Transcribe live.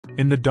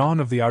In the dawn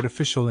of the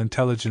artificial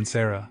intelligence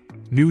era,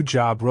 new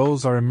job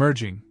roles are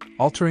emerging,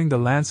 altering the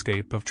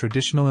landscape of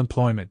traditional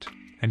employment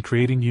and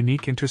creating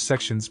unique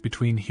intersections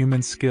between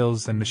human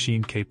skills and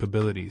machine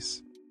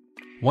capabilities.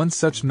 One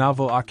such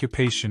novel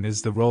occupation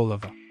is the role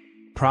of a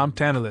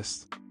prompt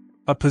analyst,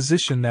 a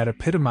position that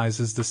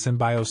epitomizes the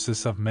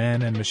symbiosis of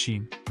man and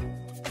machine.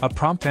 A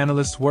prompt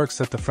analyst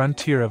works at the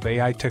frontier of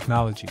AI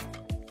technology,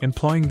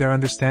 employing their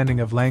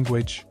understanding of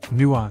language,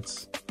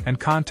 nuance, and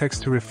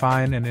context to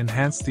refine and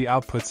enhance the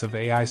outputs of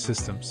AI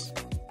systems.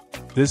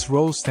 This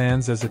role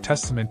stands as a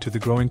testament to the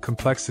growing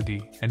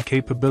complexity and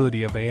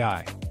capability of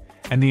AI,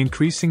 and the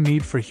increasing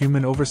need for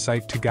human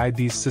oversight to guide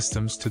these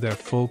systems to their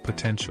full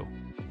potential.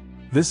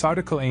 This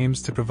article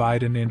aims to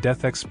provide an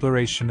in-depth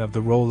exploration of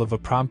the role of a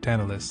prompt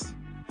analyst,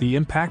 the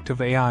impact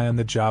of AI on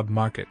the job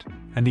market,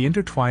 and the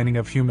intertwining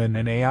of human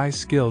and AI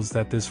skills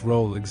that this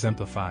role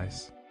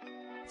exemplifies.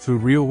 Through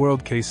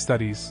real-world case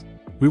studies,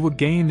 we will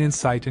gain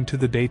insight into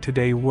the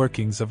day-to-day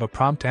workings of a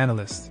prompt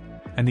analyst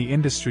and the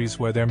industries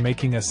where they're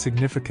making a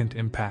significant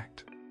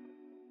impact.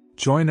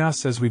 Join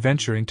us as we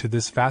venture into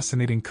this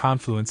fascinating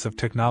confluence of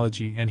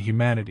technology and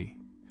humanity,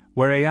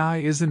 where AI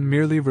isn't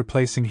merely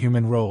replacing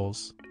human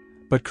roles,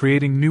 but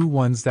creating new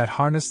ones that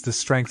harness the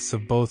strengths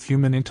of both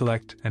human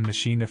intellect and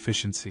machine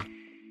efficiency.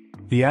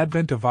 The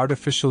advent of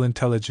artificial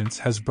intelligence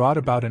has brought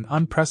about an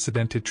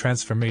unprecedented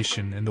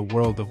transformation in the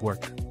world of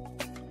work.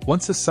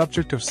 Once a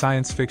subject of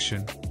science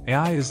fiction,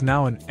 AI is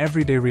now an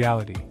everyday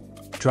reality,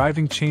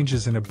 driving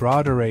changes in a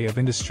broad array of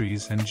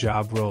industries and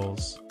job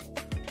roles.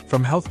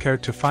 From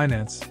healthcare to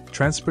finance,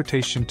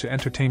 transportation to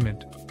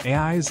entertainment,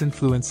 AI's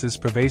influence is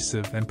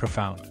pervasive and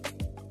profound.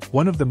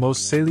 One of the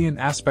most salient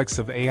aspects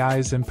of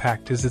AI's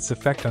impact is its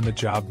effect on the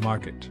job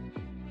market.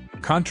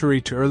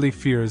 Contrary to early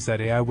fears that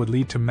AI would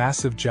lead to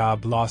massive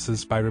job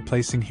losses by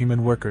replacing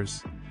human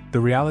workers, the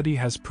reality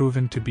has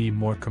proven to be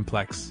more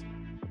complex.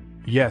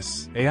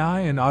 Yes,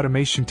 AI and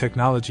automation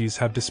technologies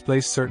have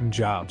displaced certain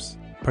jobs,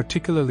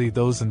 particularly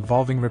those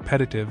involving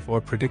repetitive or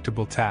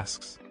predictable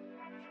tasks.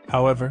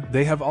 However,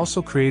 they have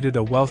also created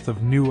a wealth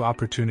of new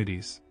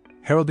opportunities,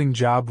 heralding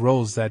job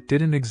roles that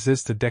didn't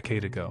exist a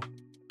decade ago.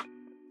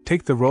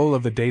 Take the role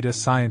of a data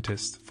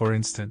scientist, for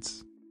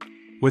instance.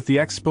 With the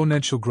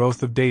exponential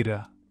growth of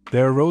data,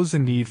 there arose a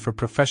need for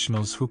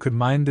professionals who could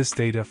mine this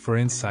data for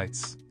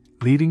insights,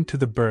 leading to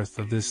the birth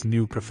of this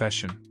new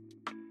profession.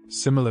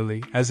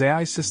 Similarly, as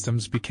AI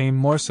systems became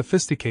more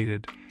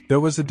sophisticated, there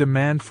was a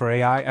demand for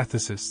AI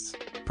ethicists,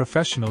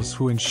 professionals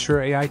who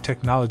ensure AI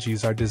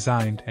technologies are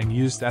designed and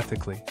used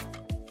ethically.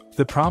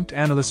 The prompt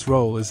analyst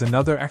role is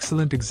another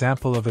excellent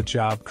example of a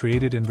job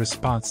created in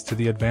response to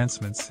the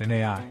advancements in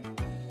AI.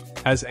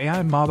 As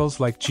AI models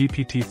like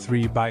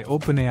GPT-3 by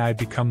OpenAI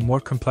become more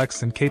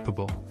complex and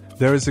capable,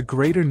 there is a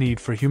greater need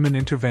for human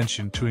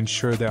intervention to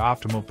ensure their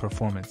optimal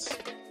performance.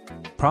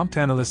 Prompt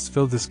analysts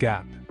fill this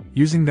gap,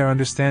 using their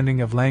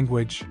understanding of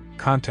language,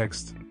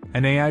 context,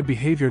 and AI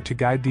behavior to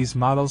guide these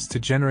models to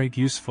generate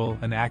useful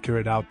and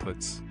accurate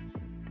outputs.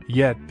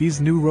 Yet,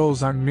 these new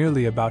roles aren't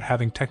merely about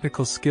having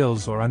technical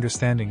skills or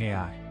understanding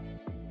AI.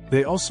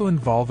 They also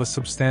involve a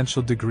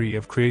substantial degree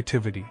of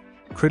creativity,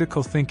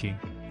 critical thinking,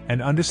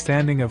 and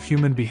understanding of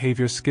human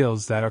behavior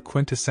skills that are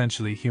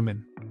quintessentially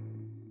human.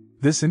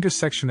 This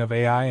intersection of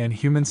AI and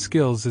human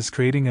skills is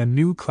creating a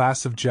new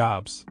class of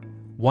jobs,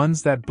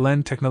 ones that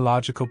blend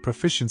technological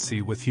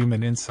proficiency with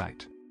human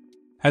insight.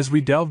 As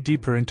we delve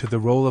deeper into the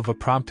role of a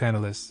prompt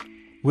analyst,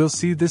 we'll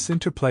see this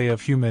interplay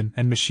of human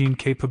and machine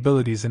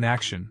capabilities in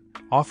action,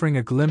 offering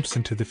a glimpse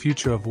into the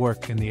future of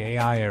work in the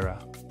AI era.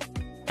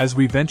 As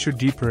we venture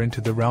deeper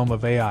into the realm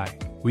of AI,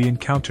 we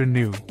encounter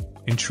new,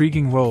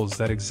 intriguing roles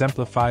that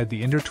exemplify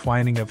the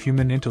intertwining of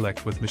human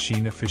intellect with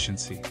machine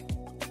efficiency.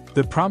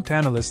 The prompt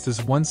analyst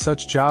is one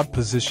such job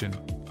position,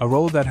 a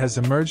role that has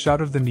emerged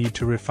out of the need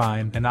to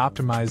refine and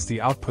optimize the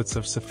outputs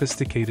of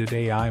sophisticated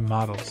AI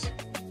models.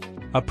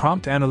 A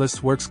prompt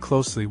analyst works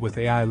closely with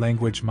AI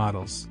language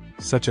models,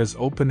 such as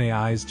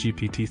OpenAI's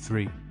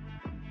GPT-3.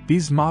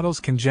 These models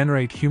can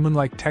generate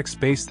human-like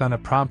text based on a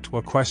prompt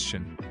or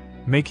question,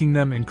 making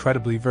them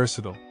incredibly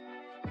versatile.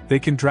 They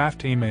can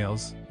draft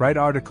emails, write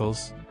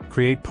articles,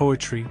 create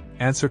poetry,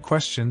 answer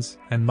questions,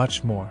 and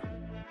much more.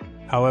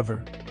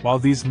 However, while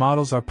these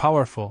models are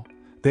powerful,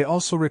 they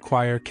also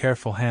require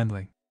careful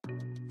handling.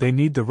 They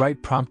need the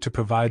right prompt to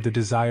provide the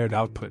desired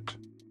output.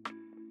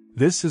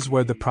 This is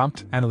where the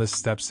prompt analyst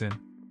steps in.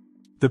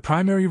 The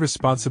primary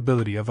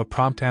responsibility of a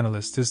prompt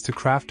analyst is to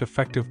craft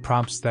effective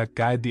prompts that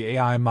guide the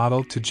AI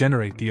model to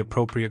generate the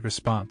appropriate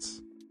response.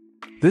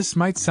 This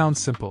might sound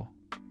simple,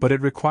 but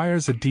it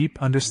requires a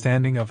deep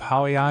understanding of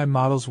how AI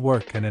models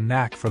work and a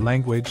knack for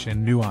language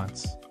and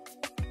nuance.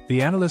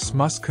 The analyst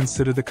must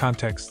consider the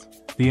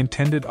context, the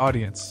intended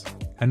audience,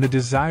 and the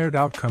desired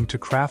outcome to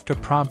craft a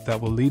prompt that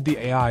will lead the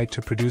AI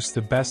to produce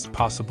the best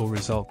possible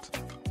result.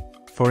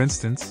 For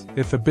instance,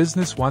 if a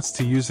business wants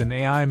to use an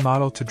AI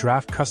model to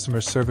draft customer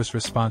service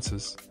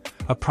responses,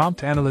 a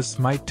prompt analyst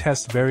might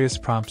test various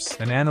prompts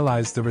and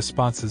analyze the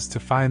responses to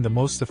find the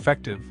most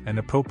effective and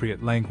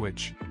appropriate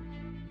language.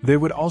 They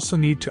would also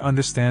need to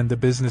understand the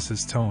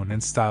business's tone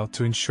and style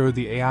to ensure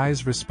the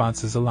AI's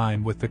responses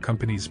align with the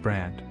company's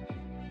brand.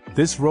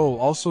 This role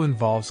also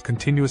involves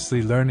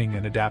continuously learning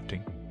and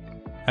adapting.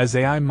 As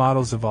AI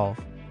models evolve,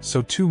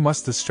 so too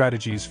must the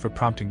strategies for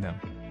prompting them.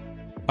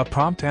 A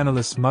prompt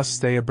analyst must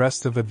stay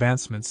abreast of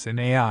advancements in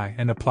AI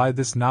and apply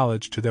this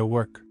knowledge to their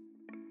work.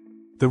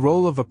 The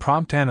role of a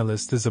prompt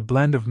analyst is a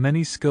blend of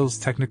many skills: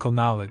 technical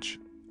knowledge,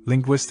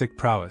 linguistic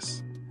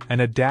prowess, and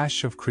a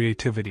dash of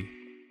creativity.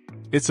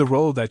 It's a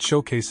role that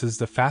showcases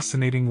the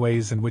fascinating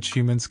ways in which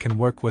humans can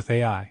work with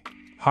AI,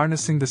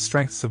 harnessing the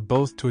strengths of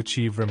both to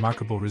achieve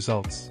remarkable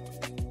results.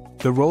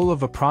 The role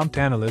of a prompt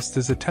analyst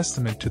is a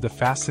testament to the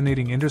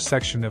fascinating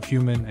intersection of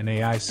human and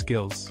AI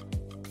skills.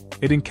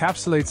 It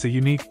encapsulates a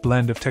unique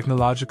blend of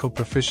technological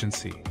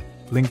proficiency,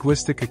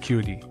 linguistic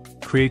acuity,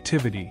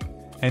 creativity,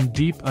 and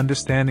deep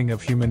understanding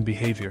of human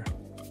behavior.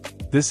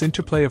 This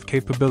interplay of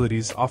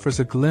capabilities offers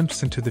a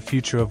glimpse into the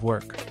future of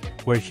work,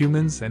 where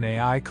humans and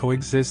AI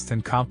coexist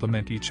and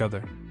complement each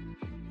other.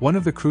 One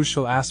of the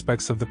crucial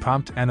aspects of the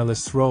prompt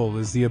analyst's role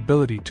is the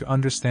ability to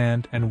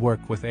understand and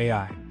work with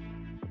AI.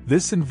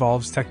 This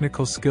involves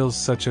technical skills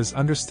such as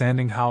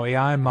understanding how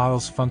AI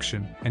models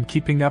function and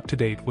keeping up to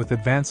date with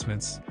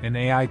advancements in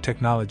AI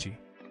technology.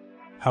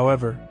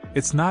 However,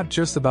 it's not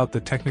just about the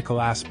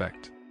technical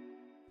aspect.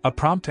 A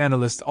prompt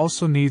analyst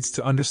also needs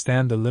to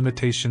understand the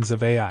limitations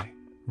of AI,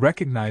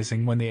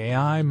 recognizing when the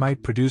AI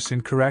might produce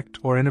incorrect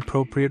or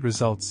inappropriate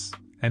results,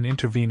 and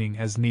intervening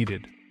as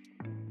needed.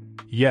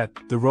 Yet,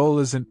 the role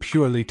isn't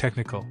purely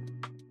technical.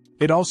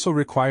 It also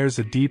requires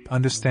a deep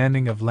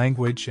understanding of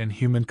language and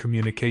human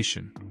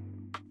communication.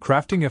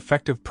 Crafting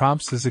effective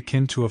prompts is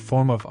akin to a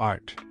form of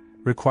art,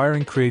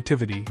 requiring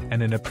creativity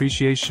and an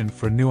appreciation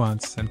for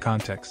nuance and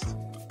context.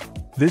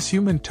 This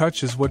human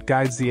touch is what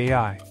guides the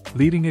AI,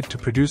 leading it to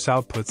produce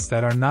outputs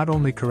that are not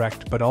only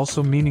correct but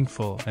also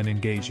meaningful and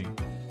engaging.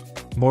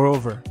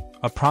 Moreover,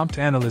 a prompt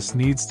analyst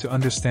needs to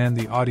understand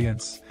the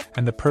audience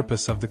and the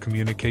purpose of the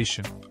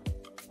communication.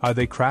 Are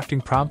they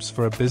crafting prompts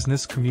for a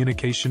business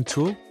communication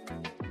tool?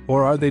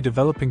 Or are they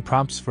developing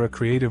prompts for a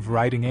creative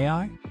writing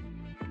AI?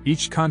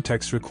 Each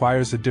context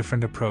requires a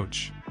different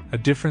approach, a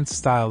different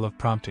style of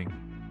prompting.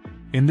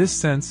 In this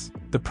sense,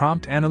 the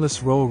prompt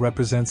analyst role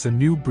represents a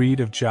new breed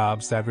of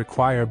jobs that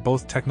require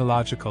both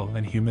technological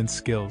and human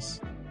skills.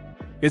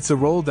 It's a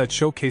role that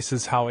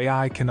showcases how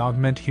AI can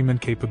augment human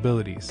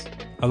capabilities,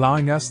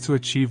 allowing us to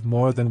achieve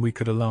more than we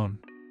could alone.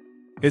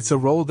 It's a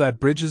role that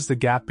bridges the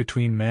gap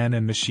between man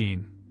and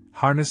machine,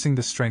 harnessing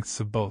the strengths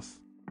of both.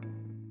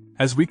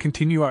 As we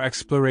continue our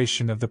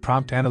exploration of the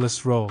prompt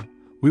analyst role,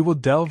 we will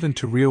delve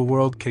into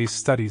real-world case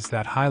studies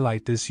that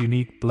highlight this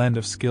unique blend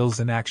of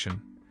skills in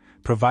action,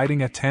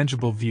 providing a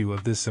tangible view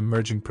of this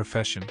emerging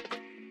profession.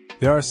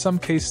 There are some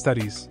case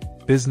studies: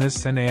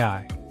 business and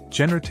AI.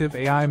 Generative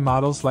AI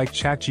models like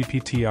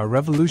ChatGPT are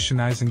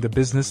revolutionizing the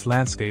business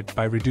landscape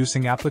by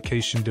reducing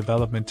application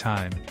development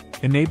time,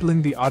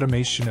 enabling the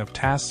automation of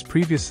tasks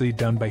previously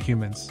done by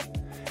humans,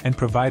 and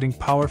providing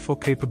powerful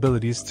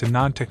capabilities to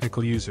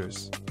non-technical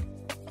users.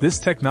 This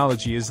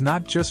technology is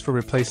not just for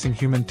replacing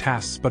human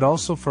tasks but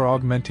also for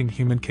augmenting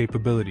human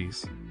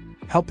capabilities,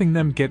 helping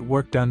them get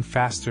work done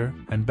faster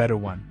and better.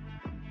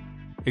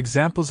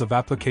 Examples of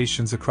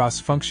applications across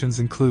functions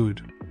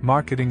include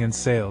marketing and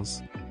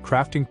sales,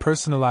 crafting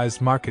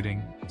personalized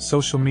marketing,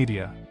 social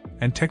media,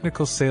 and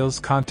technical sales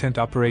content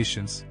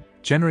operations,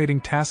 generating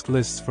task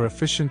lists for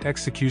efficient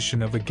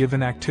execution of a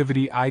given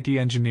activity, ID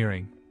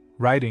engineering,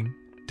 writing,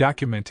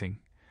 documenting,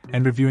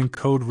 and reviewing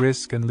code,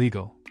 risk and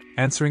legal,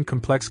 answering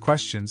complex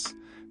questions,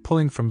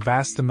 pulling from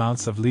vast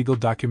amounts of legal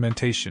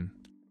documentation,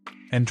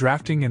 and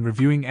drafting and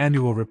reviewing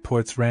annual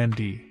reports,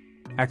 R&D,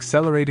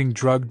 accelerating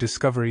drug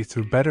discovery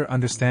through better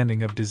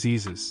understanding of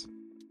diseases,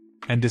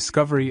 and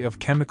discovery of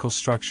chemical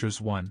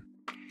structures.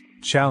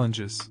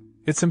 Challenges.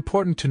 It's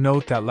important to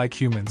note that, like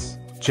humans,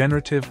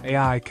 generative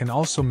AI can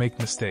also make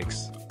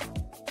mistakes.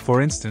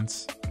 For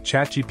instance,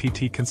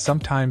 ChatGPT can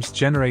sometimes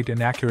generate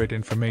inaccurate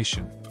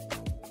information.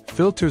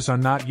 Filters are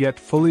not yet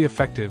fully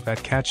effective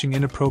at catching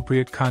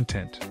inappropriate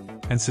content,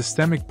 and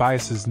systemic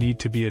biases need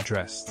to be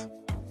addressed.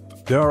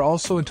 There are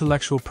also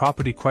intellectual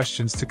property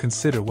questions to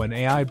consider when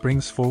AI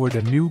brings forward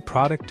a new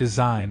product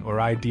design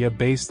or idea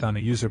based on a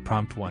user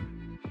prompt.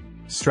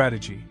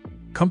 Strategy.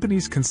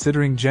 Companies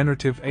considering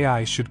generative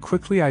AI should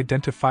quickly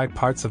identify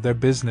parts of their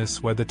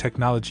business where the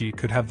technology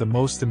could have the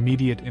most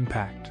immediate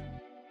impact.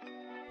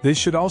 They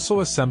should also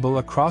assemble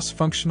a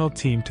cross-functional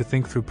team to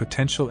think through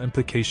potential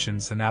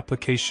implications and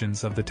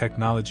applications of the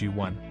technology.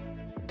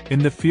 In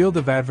the field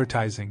of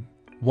advertising,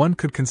 one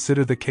could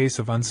consider the case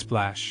of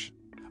Unsplash,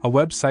 a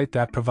website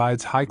that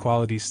provides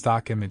high-quality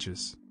stock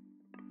images.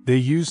 They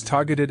use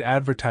targeted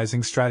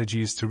advertising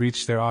strategies to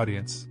reach their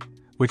audience,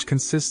 which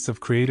consists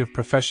of creative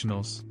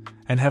professionals,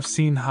 and have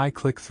seen high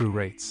click-through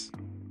rates.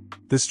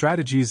 The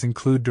strategies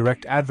include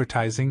direct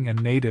advertising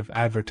and native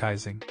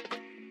advertising.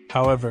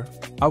 However,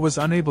 I was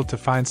unable to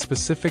find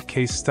specific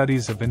case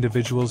studies of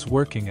individuals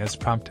working as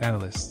prompt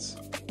analysts.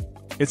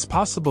 It's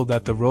possible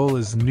that the role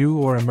is new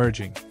or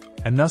emerging,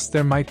 and thus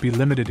there might be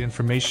limited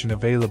information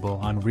available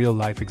on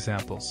real-life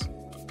examples.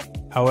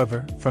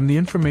 However, from the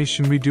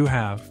information we do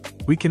have,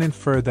 we can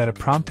infer that a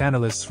prompt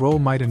analyst's role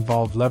might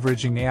involve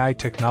leveraging AI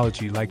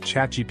technology like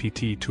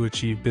ChatGPT to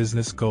achieve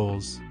business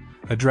goals,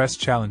 address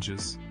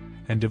challenges,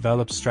 and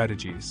develop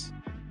strategies.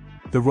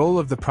 The role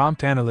of the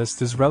prompt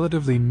analyst is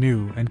relatively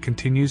new and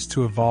continues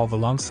to evolve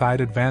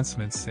alongside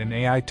advancements in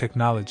AI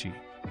technology,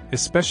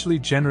 especially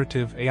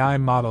generative AI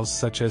models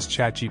such as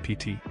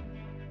ChatGPT.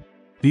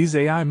 These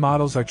AI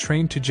models are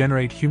trained to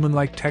generate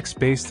human-like text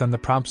based on the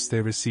prompts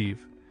they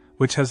receive,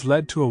 which has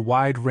led to a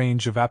wide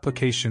range of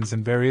applications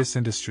in various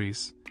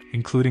industries,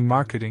 including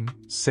marketing,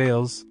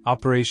 sales,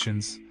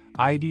 operations,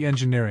 IT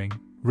engineering,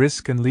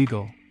 risk and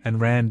legal,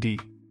 and R&D.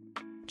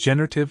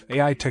 Generative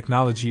AI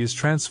technology is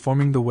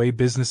transforming the way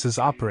businesses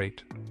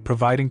operate,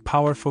 providing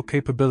powerful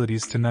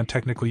capabilities to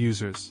non-technical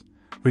users,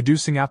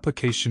 reducing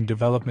application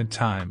development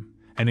time,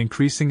 and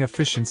increasing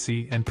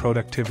efficiency and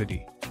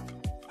productivity.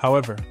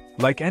 However,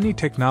 like any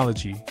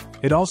technology,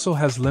 it also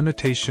has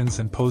limitations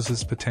and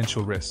poses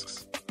potential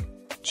risks.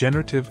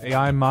 Generative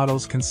AI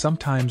models can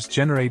sometimes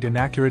generate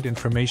inaccurate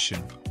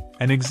information,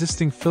 and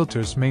existing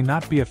filters may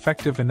not be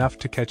effective enough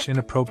to catch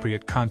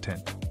inappropriate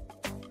content.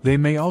 They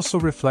may also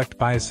reflect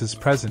biases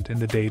present in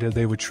the data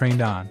they were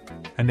trained on,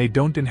 and they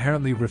don't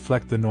inherently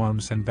reflect the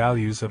norms and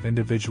values of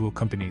individual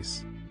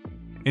companies.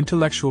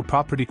 Intellectual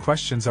property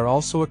questions are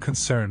also a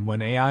concern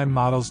when AI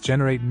models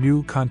generate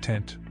new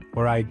content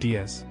or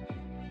ideas.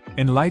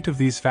 In light of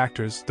these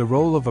factors, the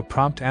role of a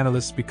prompt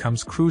analyst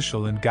becomes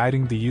crucial in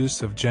guiding the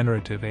use of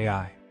generative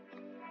AI.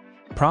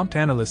 Prompt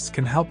analysts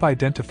can help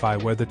identify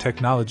where the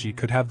technology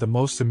could have the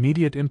most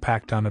immediate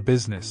impact on a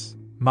business,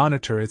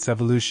 monitor its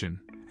evolution,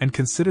 and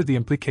consider the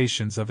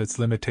implications of its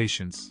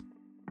limitations.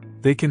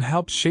 They can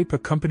help shape a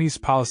company's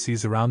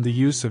policies around the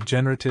use of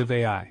generative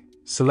AI,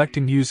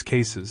 selecting use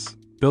cases,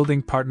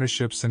 building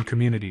partnerships and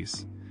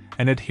communities,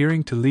 and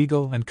adhering to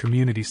legal and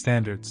community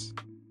standards.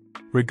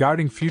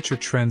 Regarding future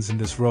trends in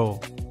this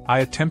role, I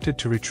attempted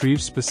to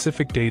retrieve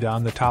specific data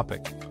on the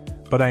topic,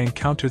 but I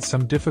encountered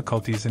some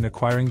difficulties in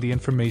acquiring the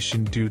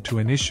information due to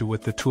an issue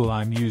with the tool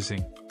I'm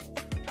using.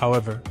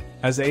 However,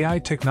 as AI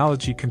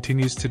technology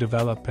continues to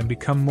develop and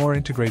become more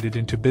integrated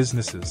into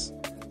businesses,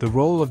 the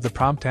role of the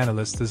prompt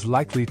analyst is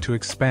likely to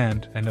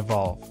expand and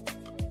evolve.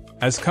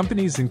 As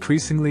companies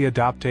increasingly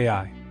adopt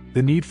AI,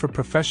 the need for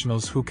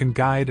professionals who can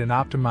guide and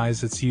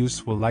optimize its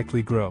use will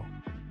likely grow.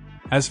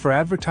 As for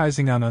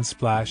advertising on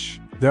Unsplash,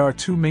 there are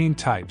two main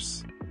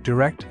types: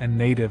 direct and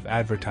native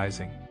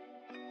advertising.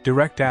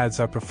 Direct ads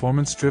are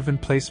performance-driven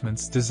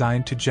placements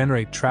designed to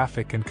generate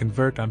traffic and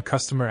convert on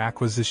customer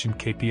acquisition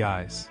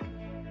KPIs.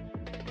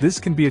 This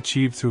can be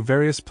achieved through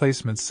various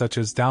placements such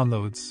as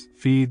downloads,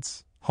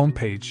 feeds,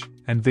 homepage,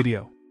 and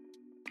video.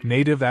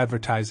 Native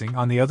advertising,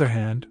 on the other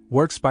hand,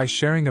 works by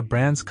sharing a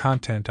brand's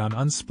content on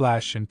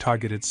Unsplash in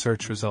targeted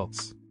search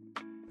results.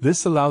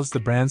 This allows the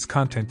brand's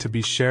content to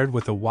be shared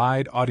with a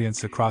wide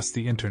audience across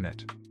the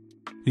internet.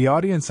 The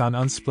audience on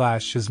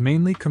Unsplash is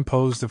mainly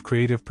composed of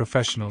creative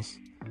professionals,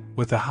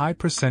 with a high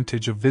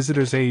percentage of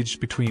visitors aged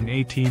between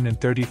 18 and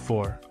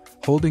 34,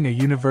 holding a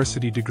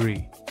university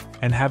degree,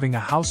 and having a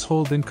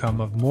household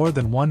income of more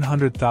than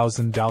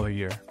 $100,000 a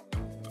year.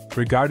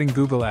 Regarding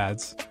Google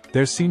Ads,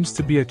 there seems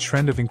to be a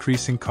trend of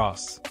increasing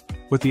costs,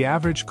 with the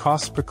average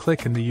cost per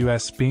click in the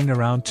US being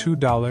around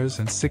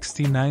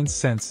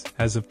 $2.69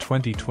 as of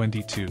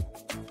 2022.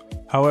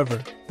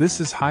 However, this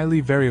is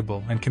highly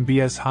variable and can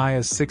be as high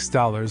as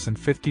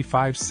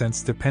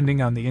 $6.55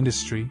 depending on the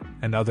industry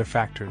and other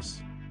factors.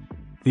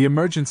 The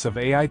emergence of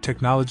AI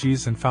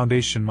technologies and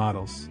foundation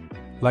models,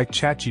 like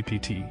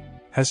ChatGPT,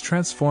 has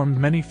transformed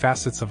many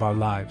facets of our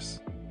lives,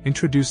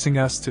 introducing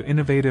us to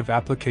innovative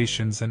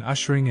applications and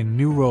ushering in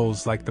new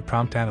roles like the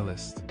prompt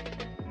analyst.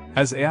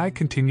 As AI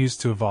continues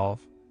to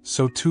evolve,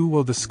 so too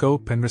will the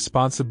scope and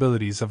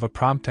responsibilities of a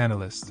prompt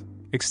analyst,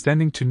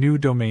 extending to new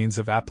domains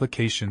of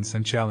applications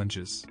and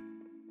challenges.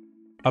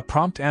 A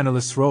prompt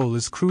analyst's role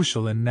is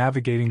crucial in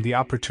navigating the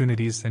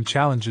opportunities and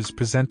challenges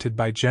presented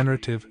by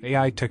generative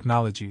AI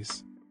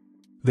technologies.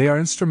 They are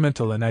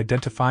instrumental in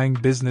identifying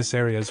business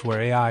areas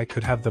where AI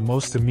could have the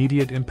most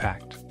immediate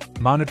impact,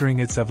 monitoring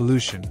its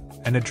evolution,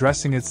 and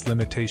addressing its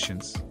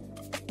limitations.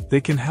 They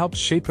can help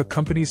shape a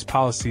company's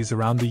policies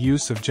around the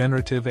use of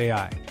generative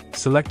AI,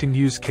 selecting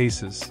use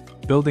cases,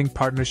 building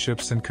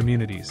partnerships and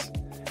communities,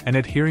 and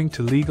adhering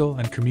to legal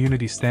and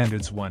community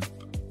standards.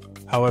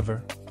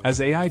 However, as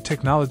AI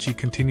technology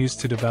continues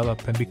to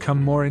develop and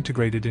become more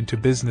integrated into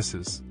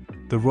businesses,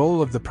 the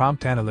role of the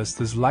prompt analyst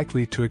is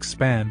likely to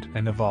expand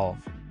and evolve.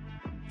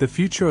 The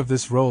future of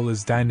this role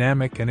is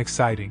dynamic and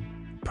exciting,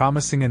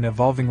 promising an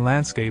evolving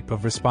landscape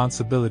of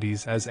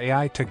responsibilities as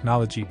AI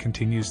technology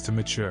continues to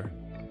mature.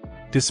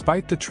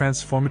 Despite the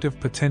transformative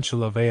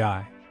potential of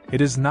AI, it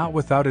is not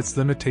without its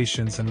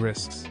limitations and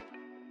risks.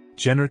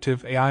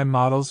 Generative AI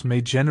models may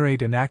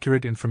generate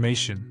inaccurate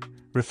information,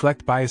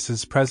 reflect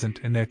biases present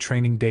in their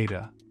training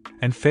data,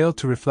 and fail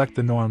to reflect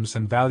the norms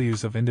and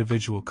values of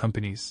individual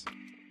companies.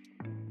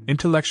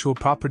 Intellectual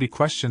property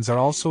questions are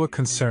also a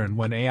concern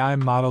when AI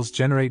models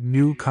generate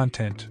new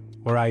content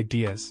or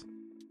ideas.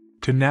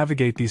 To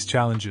navigate these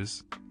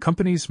challenges,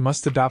 companies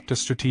must adopt a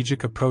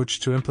strategic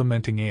approach to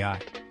implementing AI,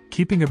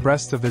 keeping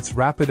abreast of its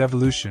rapid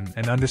evolution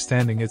and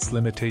understanding its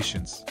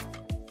limitations.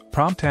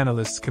 Prompt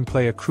analysts can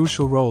play a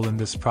crucial role in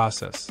this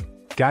process,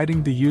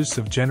 guiding the use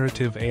of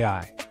generative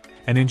AI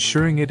and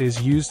ensuring it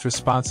is used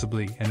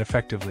responsibly and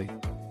effectively.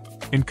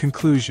 In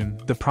conclusion,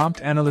 the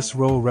prompt analyst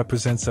role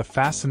represents a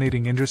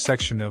fascinating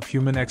intersection of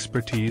human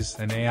expertise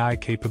and AI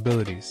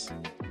capabilities.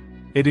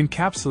 It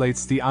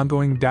encapsulates the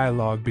ongoing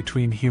dialogue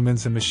between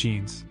humans and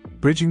machines,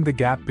 bridging the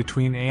gap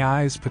between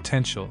AI's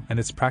potential and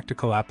its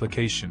practical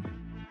application.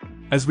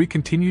 As we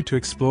continue to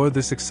explore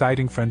this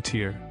exciting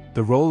frontier,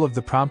 the role of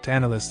the prompt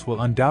analyst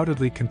will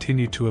undoubtedly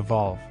continue to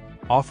evolve,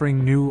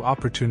 offering new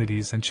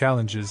opportunities and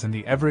challenges in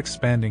the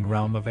ever-expanding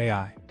realm of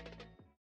AI.